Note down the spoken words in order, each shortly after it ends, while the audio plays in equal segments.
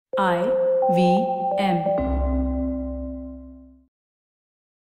IVM.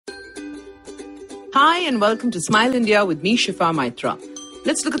 Hi and welcome to Smile India with me, Shifa Maitra.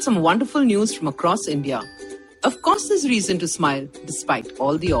 Let's look at some wonderful news from across India. Of course, there's reason to smile despite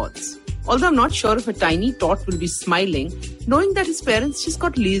all the odds. Although I'm not sure if a tiny tot will be smiling, knowing that his parents just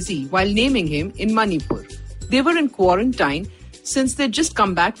got lazy while naming him in Manipur. They were in quarantine since they'd just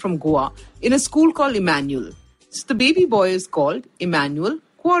come back from Goa in a school called Emmanuel. So the baby boy is called Emmanuel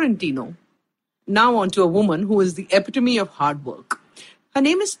Quarantino. Now on to a woman who is the epitome of hard work. Her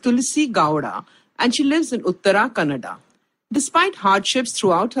name is Tulsi Gowda and she lives in Uttara Kannada. Despite hardships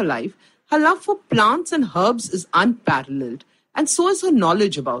throughout her life, her love for plants and herbs is unparalleled, and so is her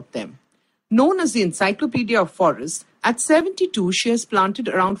knowledge about them. Known as the Encyclopedia of Forests, at 72 she has planted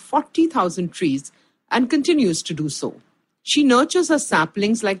around 40,000 trees and continues to do so. She nurtures her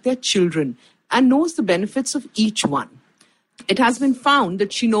saplings like their children and knows the benefits of each one. It has been found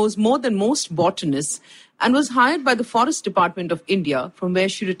that she knows more than most botanists and was hired by the Forest Department of India, from where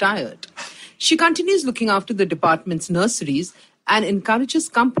she retired. She continues looking after the department's nurseries and encourages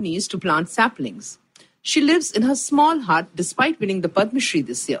companies to plant saplings. She lives in her small hut despite winning the Padma Shri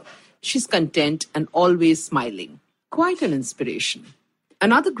this year. She's content and always smiling. Quite an inspiration.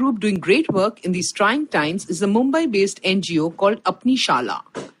 Another group doing great work in these trying times is a Mumbai-based NGO called Apni Shala.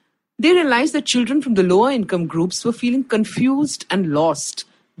 They realized that children from the lower income groups were feeling confused and lost,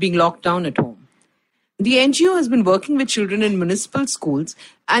 being locked down at home. The NGO has been working with children in municipal schools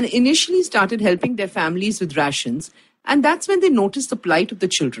and initially started helping their families with rations, and that's when they noticed the plight of the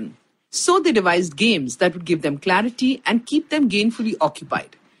children. So they devised games that would give them clarity and keep them gainfully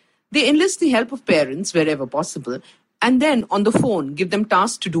occupied. They enlist the help of parents wherever possible, and then on the phone give them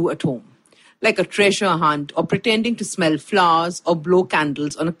tasks to do at home, like a treasure hunt or pretending to smell flowers or blow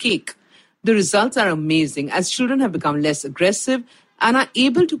candles on a cake. The results are amazing as children have become less aggressive and are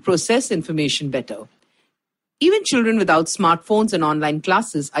able to process information better. Even children without smartphones and online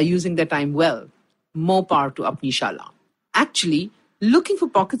classes are using their time well. More power to Apni Shala. Actually, looking for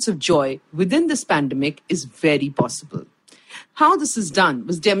pockets of joy within this pandemic is very possible. How this is done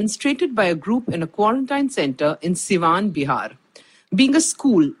was demonstrated by a group in a quarantine center in Siwan, Bihar. Being a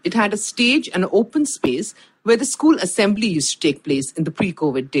school, it had a stage and an open space where the school assembly used to take place in the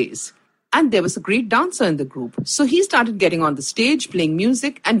pre-COVID days. And there was a great dancer in the group, so he started getting on the stage, playing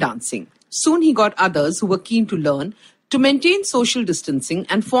music and dancing. Soon he got others who were keen to learn to maintain social distancing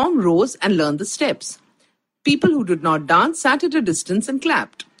and form rows and learn the steps. People who did not dance sat at a distance and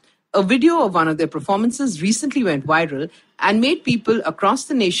clapped. A video of one of their performances recently went viral and made people across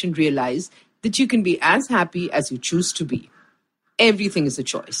the nation realize that you can be as happy as you choose to be. Everything is a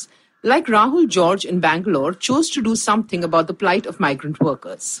choice. Like Rahul George in Bangalore chose to do something about the plight of migrant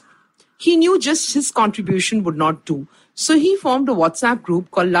workers. He knew just his contribution would not do, so he formed a WhatsApp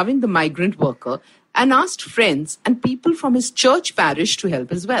group called Loving the Migrant Worker and asked friends and people from his church parish to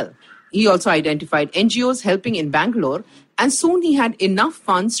help as well. He also identified NGOs helping in Bangalore, and soon he had enough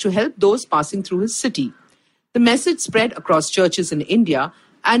funds to help those passing through his city. The message spread across churches in India,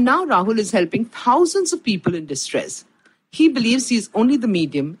 and now Rahul is helping thousands of people in distress. He believes he is only the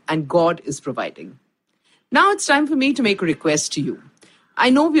medium and God is providing. Now it's time for me to make a request to you. I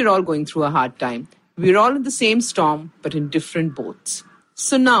know we're all going through a hard time. We're all in the same storm, but in different boats.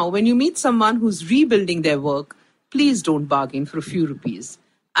 So now, when you meet someone who's rebuilding their work, please don't bargain for a few rupees.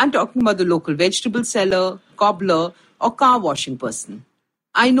 I'm talking about the local vegetable seller, cobbler, or car washing person.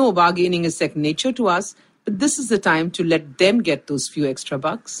 I know bargaining is second nature to us, but this is the time to let them get those few extra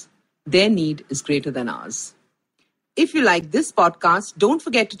bucks. Their need is greater than ours. If you like this podcast, don't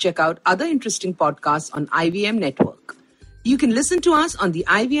forget to check out other interesting podcasts on IVM Network. You can listen to us on the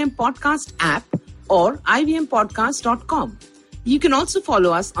IVM Podcast app or ivmpodcast.com. You can also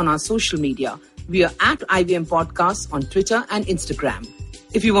follow us on our social media. We are at IVM Podcasts on Twitter and Instagram.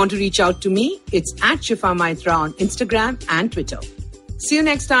 If you want to reach out to me, it's at Shifa Maitra on Instagram and Twitter. See you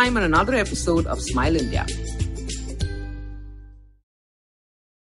next time on another episode of Smile India.